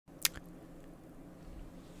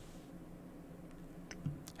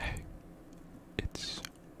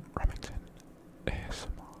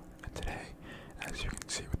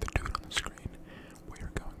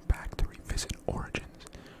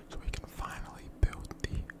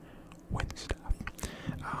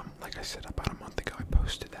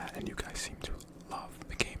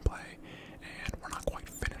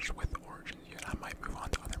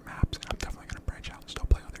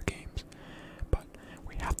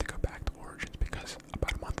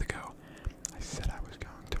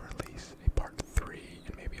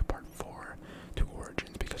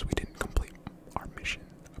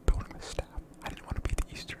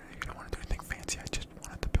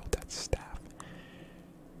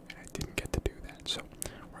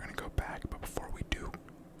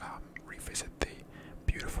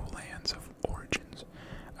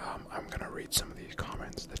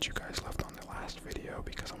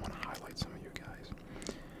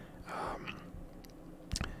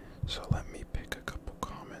So let me pick a couple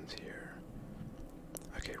comments here.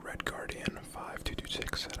 Okay, Red Guardian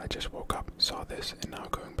 5226 said, I just woke up, saw this, and now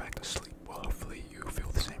going back to sleep. Well, hopefully you feel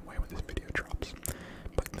the same way when this video drops.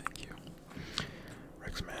 But thank you.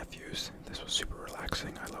 Rex Matthews, this was super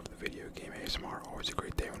relaxing. I love the video game ASMR. Always a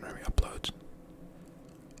great day when Remy uploads.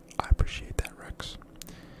 I appreciate that, Rex.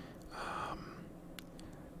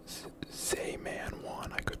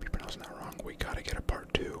 Zayman1, I could be pronouncing that wrong. We gotta get a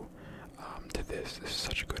part 2 to this. This is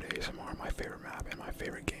such a good ASMR, my favorite map and my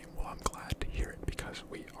favorite game. Well, I'm glad to hear it because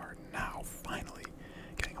we are now finally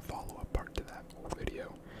getting a follow-up part to that old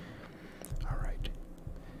video. Alright,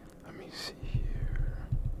 let me see here.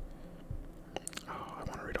 Oh, I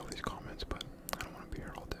want to read all these comments, but I don't want to be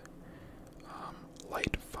here all day.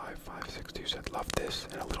 Light5562 said, love this,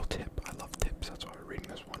 and a little tip. I love tips, that's why we're reading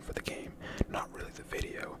this one for the game. Not really the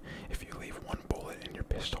video. If you leave one bullet in your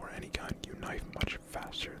pistol or any gun, you knife much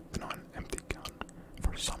faster than on an empty gun.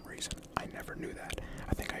 For some reason, I never knew that.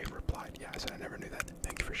 I think I replied, yeah, I said I never knew that.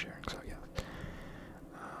 Thank you for sharing, so yeah.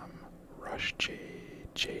 Rush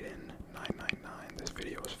Jaden999, this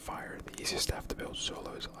video is fire. The easiest staff to build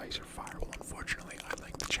solo is ice or fire. Well, unfortunately, I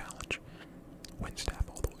like the challenge. Wind staff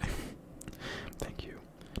all the way. Thank you.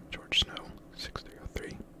 George Snow,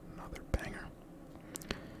 6303, another banger.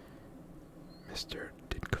 Mr.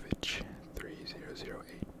 Ditkovich,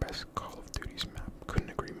 3008, best Call of Duty's map. Couldn't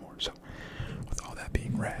agree more. So, with all that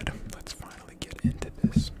being read, let's finally get into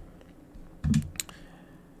this and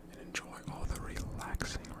enjoy all the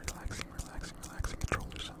relaxing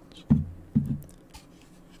controller sounds.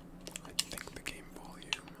 I think the game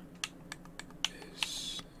volume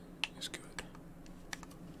is good.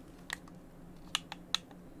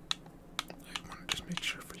 I want to just make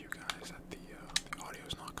sure for you guys that the audio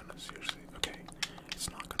is not gonna seriously. Okay, it's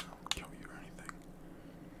not gonna kill you or anything.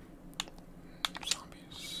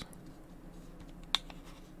 Zombies.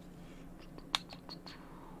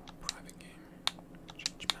 Private game.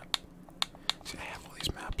 Change map. See, I have all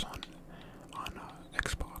these maps on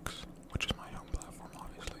Xbox, which is my home platform,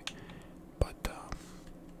 obviously. But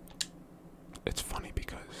it's funny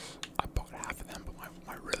because I bought half of them, but one of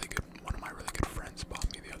my really good friends bought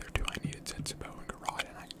me the other two. I needed Zetsubo and Garage,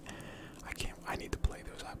 and I need to play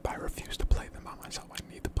those. I refuse to play them by myself. I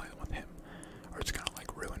need to play them with him, or it's gonna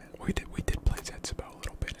like ruin it. We did play Zetsubo a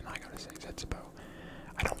little bit, and I gotta say, Zetsubo,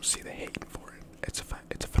 I don't see the hate for it. It's a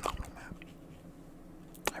phenomenal map.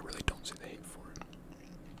 I really don't see the hate for it.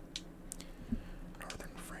 Northern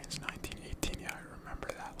France 1918, yeah, I remember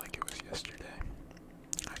that like it was yesterday.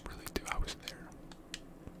 I really do, I was there.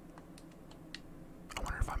 I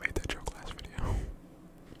wonder if I made that joke last video.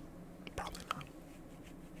 Probably not.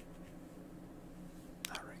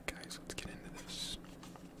 Alright guys, let's get into this.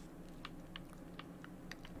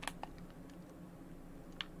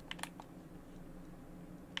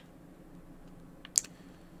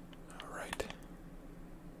 Alright.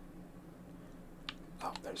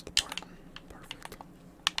 Oh, there's the part. Perfect.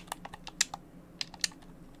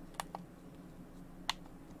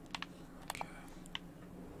 Okay.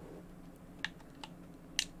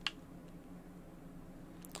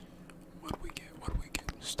 What do we get?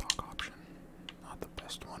 Stock option. Not the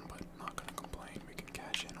best one, but not gonna complain. We can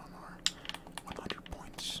cash in on our 100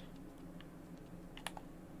 points.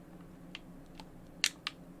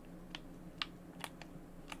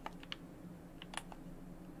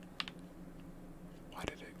 Why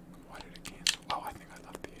did it cancel? Oh, I think I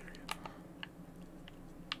left the area.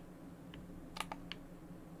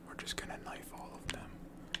 We're just gonna knife all of them.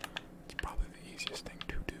 It's probably the easiest thing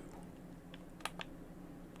to do.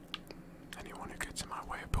 Anyone who gets in my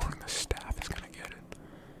way of building the staff is gonna get it.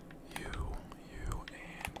 You,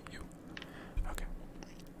 and you. Okay.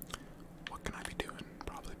 What can I be doing?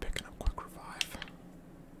 Probably picking up quick revive.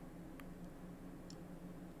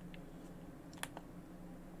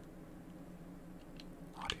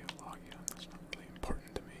 Audio log, yeah, that's not really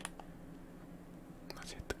important to me.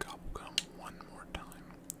 Let's hit the gobble gum one more time.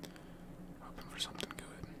 Hoping for something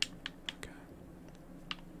good. Okay.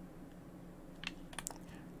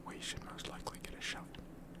 We should most likely get a shovel.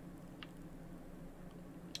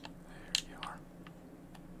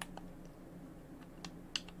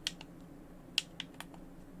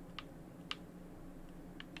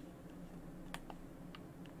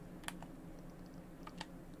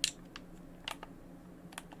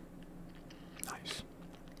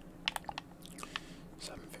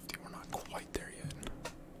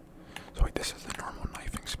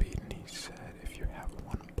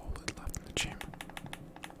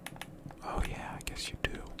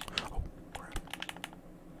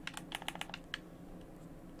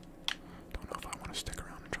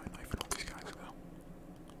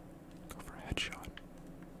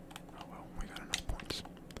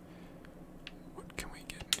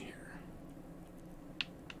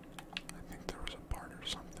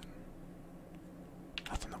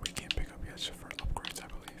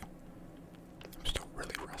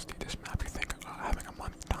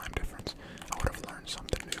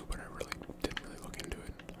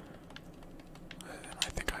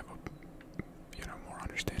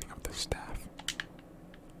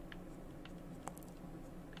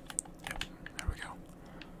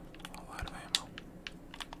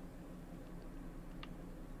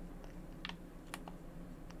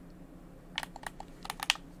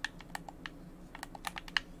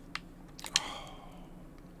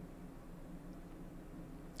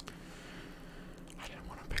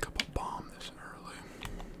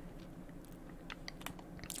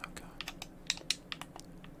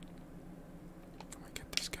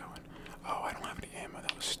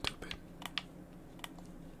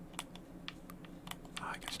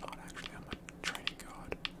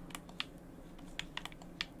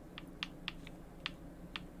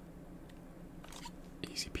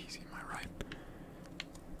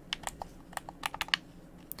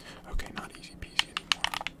 Okay, not easy peasy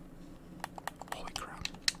anymore. Holy crap.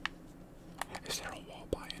 Is there a wall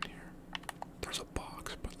by in here? There's a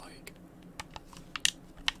box, but like...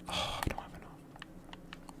 Oh, I don't have enough.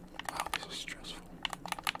 Wow, this is stressful.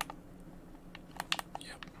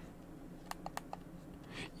 Yep.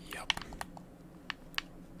 Yep.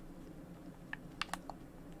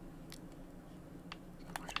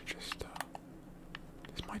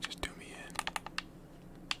 This might just do me in.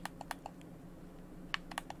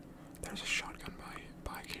 There's a shotgun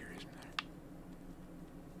by here, isn't there?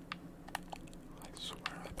 I swear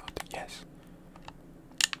I thought that. Yes.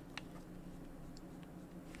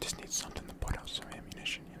 Just need something to put out some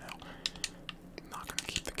ammunition, you know. I'm not gonna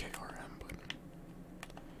keep the KRM, but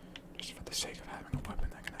just for the sake of having a weapon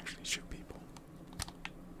that can actually shoot people.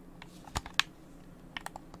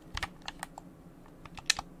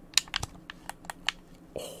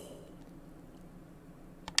 Oh,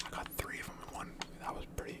 I got 3 of them in one. That was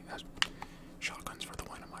pretty. That's shotguns for the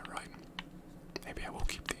one on my right. Maybe I will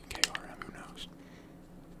keep the KRM. Who knows?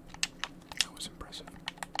 That was impressive.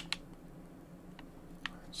 I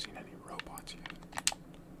haven't seen any robots yet.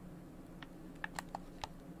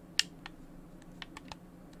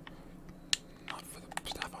 Not for the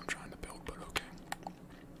stuff I'm trying to build, but okay.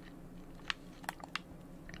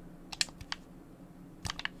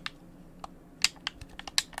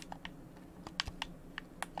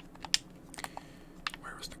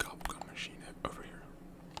 Where was the gobblegum machine over here?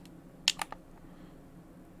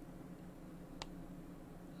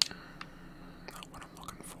 Not what I'm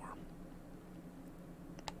looking for.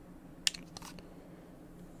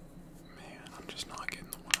 Man, I'm just not getting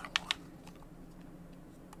the one I want.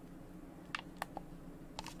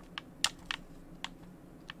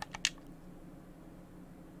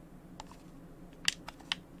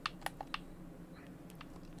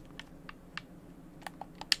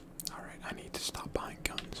 Alright, I need to stop buying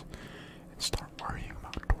guns and start worrying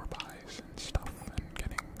about door buys and stuff and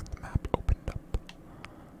getting the map opened up.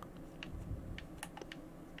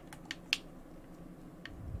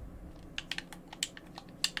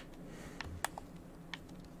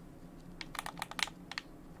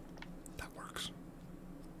 That works.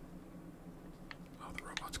 Oh, the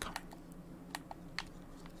robot's coming.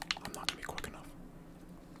 I'm not gonna be quick enough.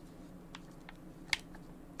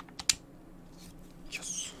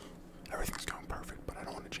 Yes. Everything's going perfect, but I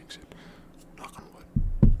don't want to jinx it. Knock on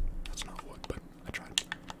wood. That's not wood, but I tried.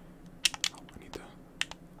 Oh, I need to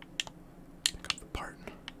pick up the part.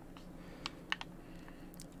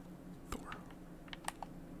 Thor.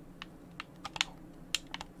 Oh.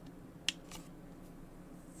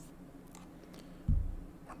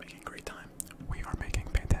 We're making great time. We are making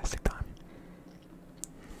fantastic time.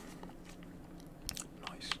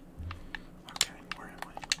 Nice. Okay, where am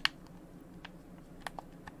I?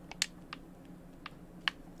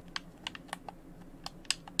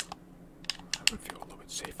 I would feel a little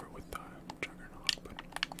bit safer with the Juggernaut, but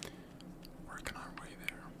working our way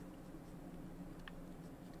there.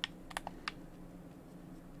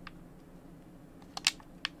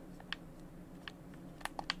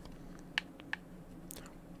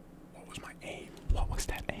 What was my aim? What was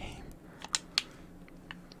that aim?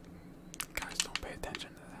 Guys, don't pay attention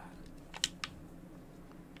to that.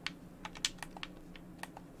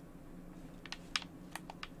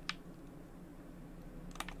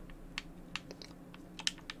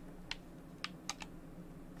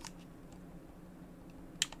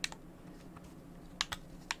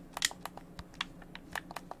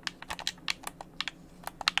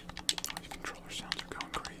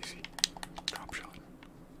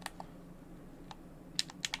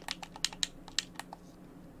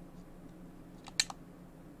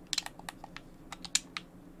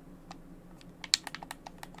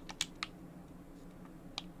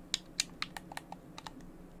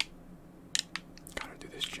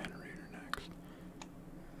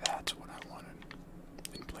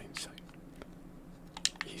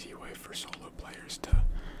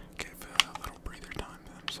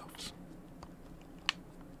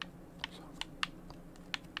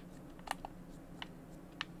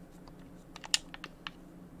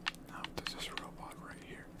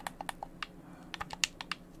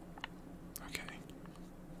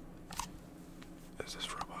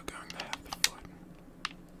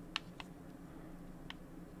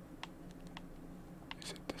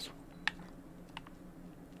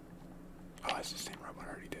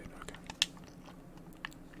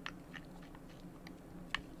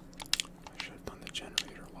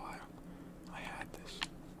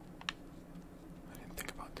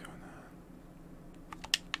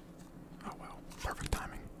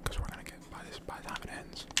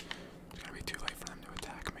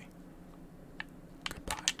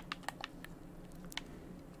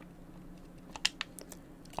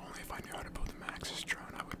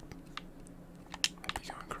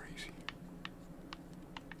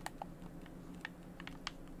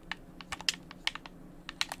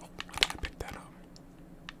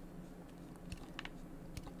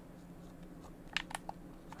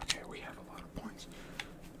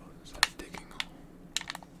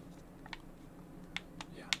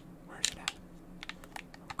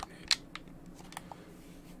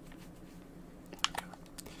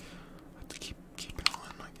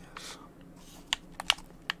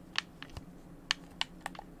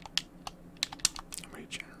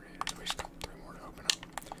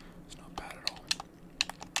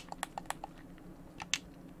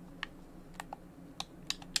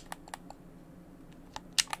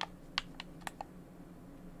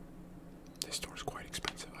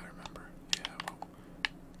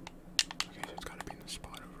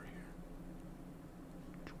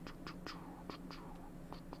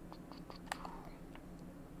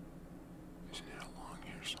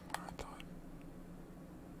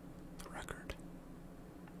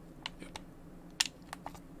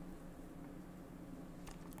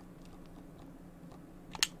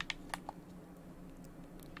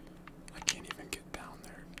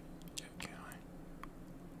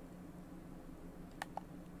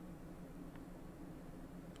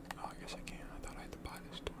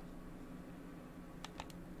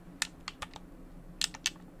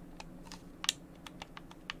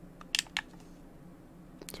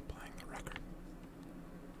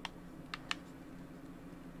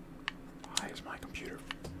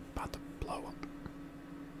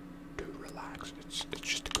 It's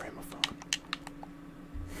just a gramophone.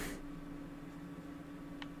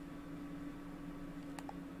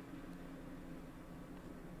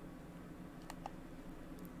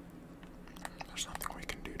 There's nothing we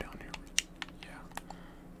can do down here. Yeah.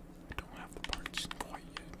 I don't have the parts quite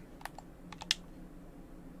yet.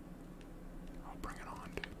 I'll bring it on,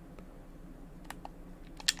 dude.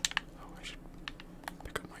 Oh, I should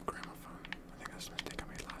pick up my gramophone. I think that's the mistake I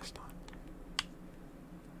made last time.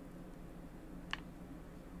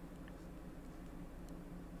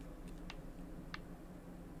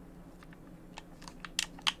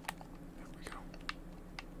 There we go.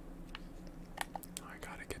 I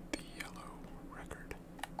gotta get the yellow record.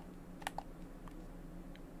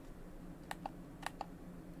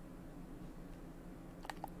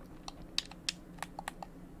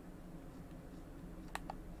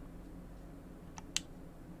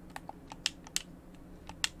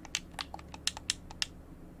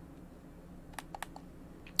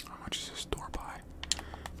 How much is this store by?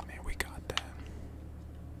 Man, we got that.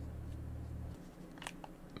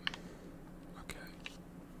 Okay.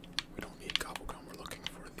 We don't need gobblegum, we're looking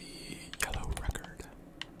for the yellow record.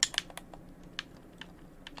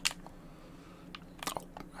 Oh,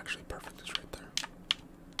 actually perfect, it's right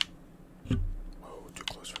there. Whoa, too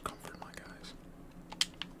close for comfort, my guys.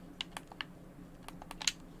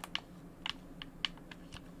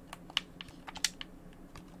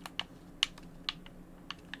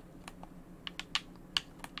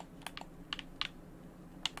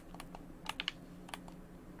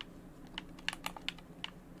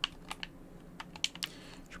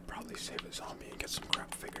 Should probably save a zombie and get some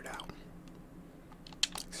crap figured out.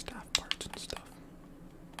 Like staff parts and stuff.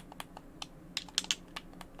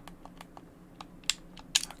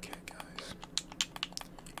 Okay, guys.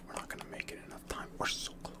 We're not gonna make it in enough time. We're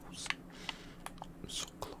so close. So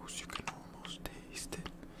close, you can almost taste it.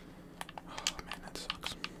 Oh man, that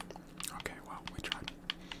sucks. Okay, well, we tried.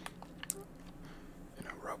 You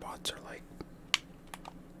know, robots are like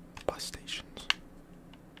bus stations.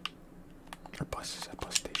 Or buses at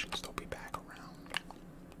bus stations, they'll be back around.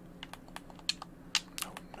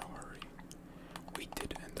 No hurry. We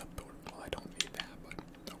did end up building, well, I don't need that, but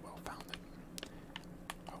oh well, found it.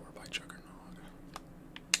 Oh, we're by Juggernog.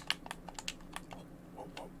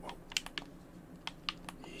 Whoa.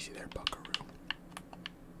 Easy there, buckaroo.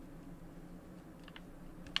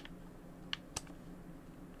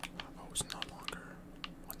 Oh, it's no longer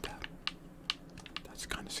one tap. That's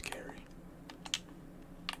kind of scary.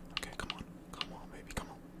 Okay, come on, baby, come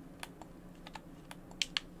on.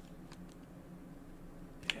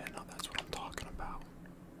 Yeah, no, that's what I'm talking about.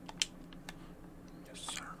 Yes,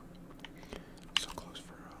 sir. So close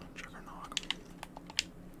for Juggernog.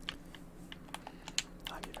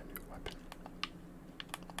 I need a new weapon.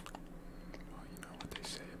 Well, you know what they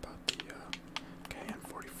say about the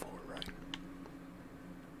KN-44, right?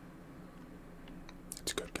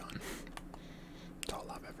 It's a good gun. It's all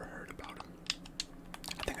I've ever heard about him.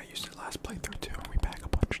 I think I used it last playthrough too, and we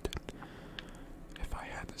pack-a-punched it. If I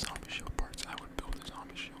had the zombie shield parts, I would build a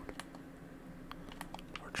zombie shield.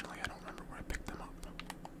 Fortunately, I don't remember where I picked them up.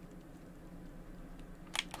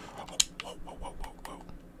 Whoa.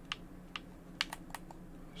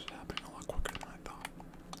 This is happening a lot quicker than I thought.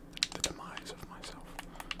 The demise of myself.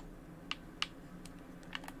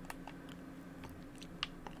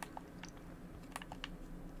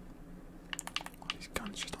 Well, these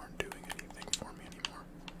guns just aren't doing anything for me anymore.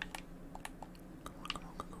 Come on, go.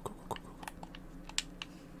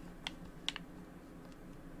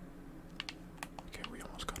 Okay, we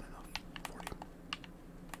almost got enough. 40.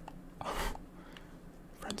 Oh,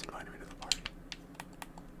 friends invited me to the party.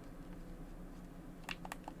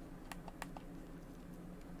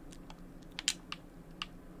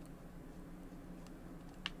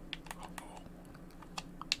 Oh.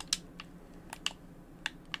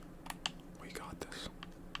 We got this.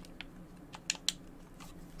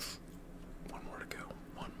 One more to go.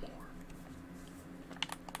 One more.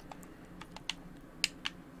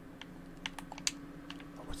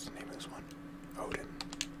 Oh, what's the name of this one? Odin.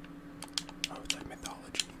 Oh, it's like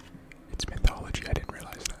mythology. It's mythology. I didn't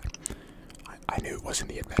realize that. I knew it wasn't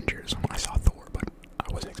the Avengers when I saw Thor, but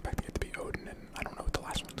I wasn't expecting it to be Odin, and I don't know what the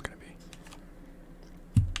last one's gonna be.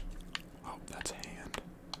 Oh, that's a hand.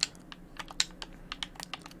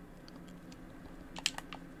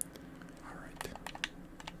 Alright.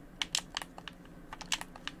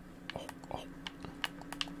 Oh.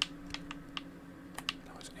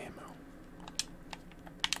 That was ammo.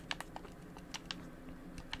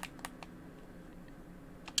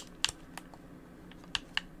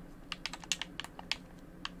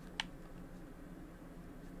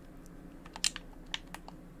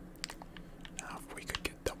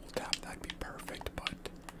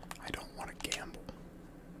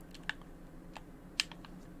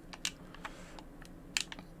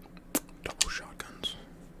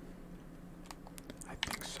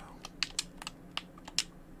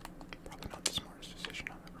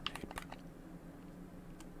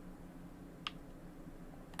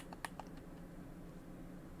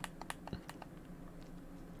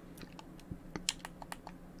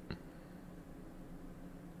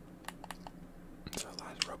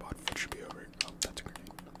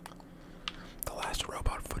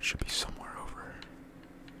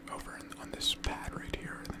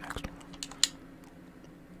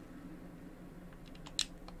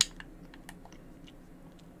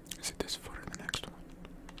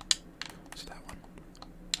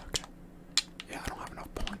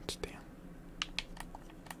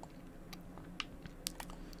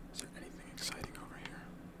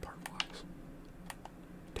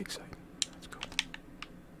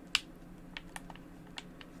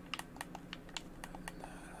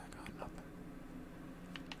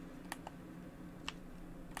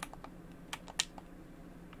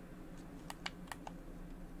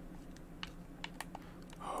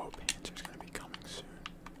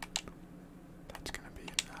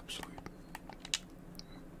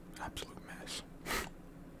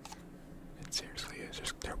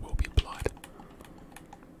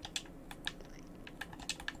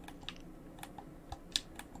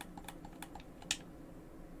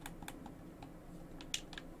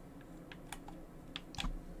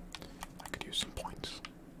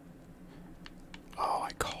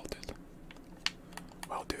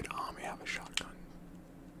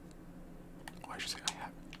 should say I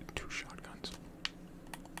have 2 shotguns.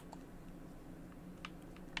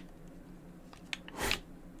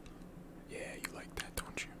 Yeah, you like that,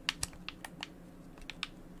 don't you?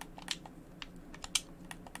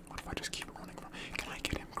 What if I just keep running from? Can I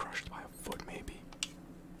get him crushed by a foot, maybe?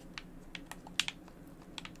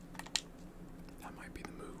 That might be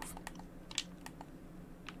the move.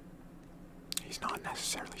 He's not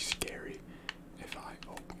necessarily scary if I,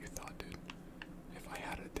 oh, you thought, dude, if I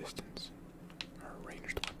had a distance or a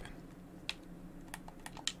ranged weapon.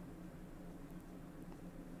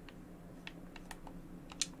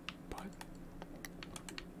 But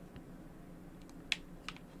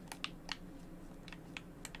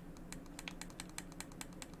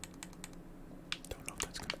don't know if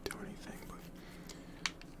that's gonna do anything, but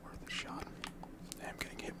worth a shot. I am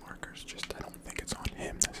getting hit markers, just I don't think it's on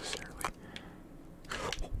him necessarily.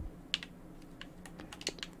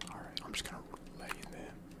 Alright, I'm just gonna lay in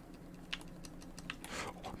there.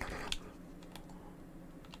 Oh, no.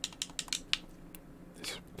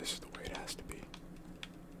 This is the way it has to be.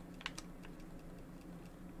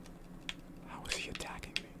 How is he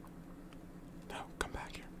attacking me? No, come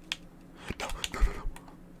back here. No.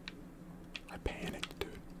 I panicked, dude.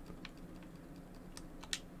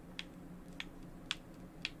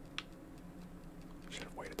 Should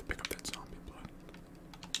have waited to pick up that zombie blood.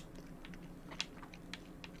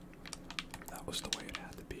 That was the way it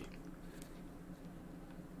had to be.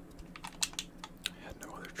 I had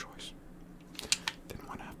no other choice. Didn't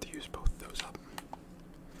want to have to use both of those up.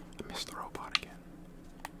 I missed the robot again.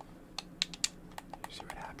 You see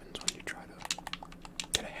what happens when you try to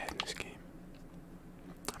get ahead in this game.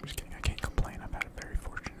 I'm just kidding, I can't complain. I've had a very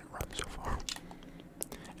fortunate run so far.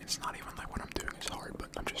 It's not even like what I'm doing is hard, but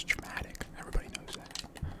I'm just dramatic. Everybody knows that.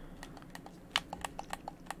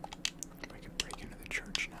 If I could break into the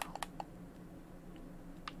church now.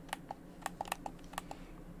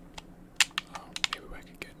 Oh, maybe I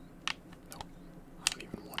could get. Nope. I don't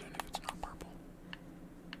even want it if it's not purple.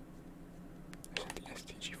 Isn't the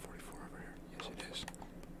STG-44 over here? Yes, it is.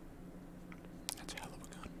 That's a hell of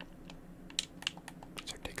a gun.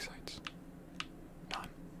 These are dig sites. None.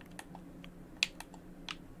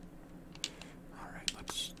 Alright,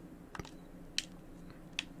 let's.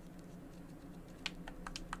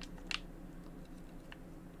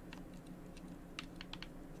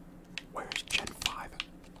 Where's Gen 5?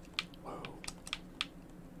 Whoa.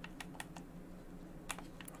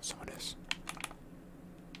 Someone is.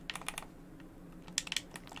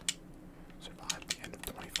 Survived the end of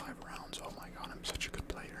 25 rounds. Oh my god, I'm such a good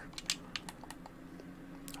player.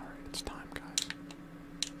 Alright, it's time, guys.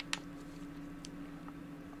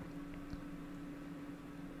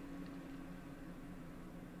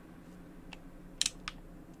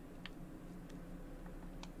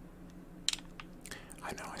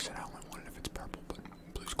 I know I said I only want it if it's purple, but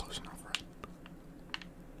blue's close enough, right?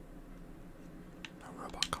 No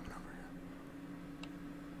robot coming over here.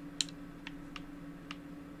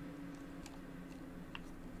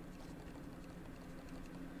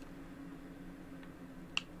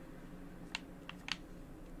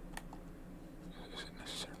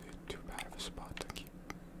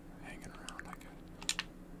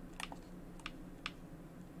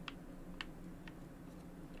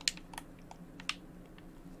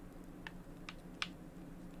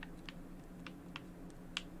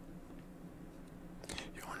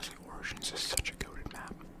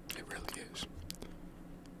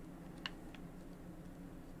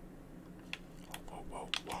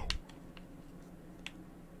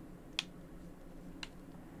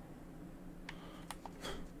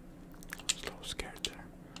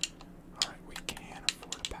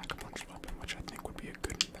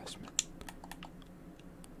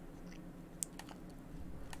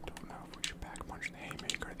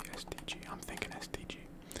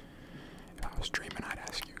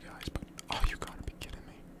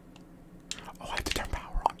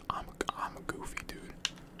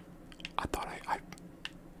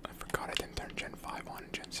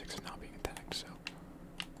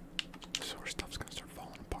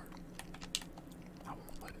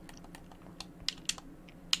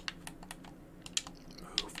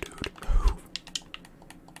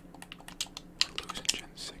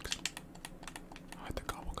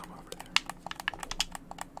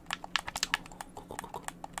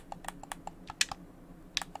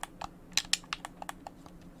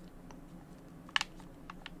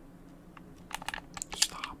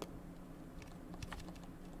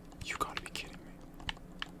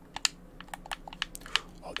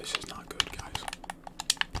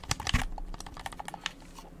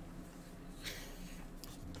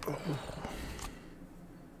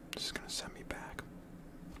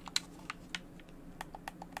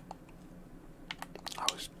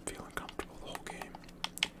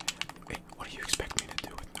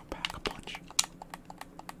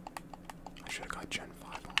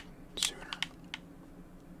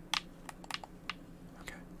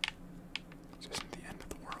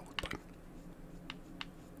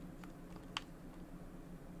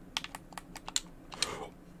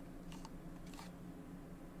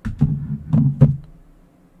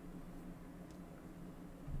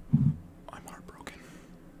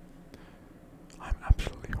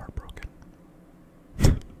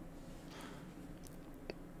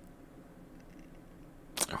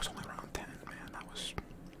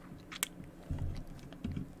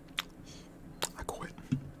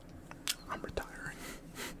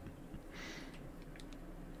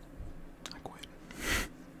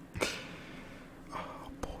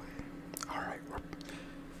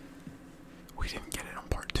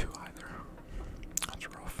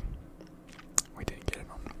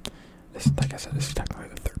 like I said, this is technically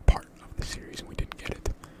the